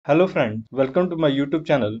Hello friends, welcome to my YouTube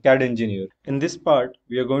channel CAD Engineer. In this part,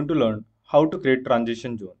 we are going to learn how to create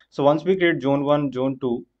transition zone. So once we create zone 1, zone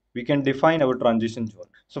 2, we can define our transition zone.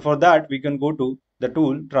 So for that, we can go to the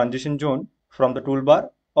tool transition zone from the toolbar,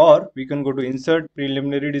 or we can go to insert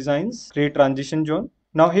preliminary designs, create transition zone.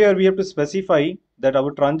 Now here we have to specify that our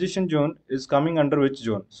transition zone is coming under which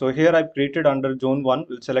zone. So here I've created under zone 1,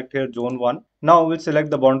 we'll select here zone 1. Now we'll select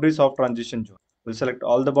the boundaries of transition zone. We'll select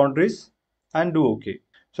all the boundaries and do OK.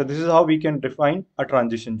 So this is how we can define a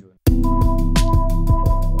transition zone.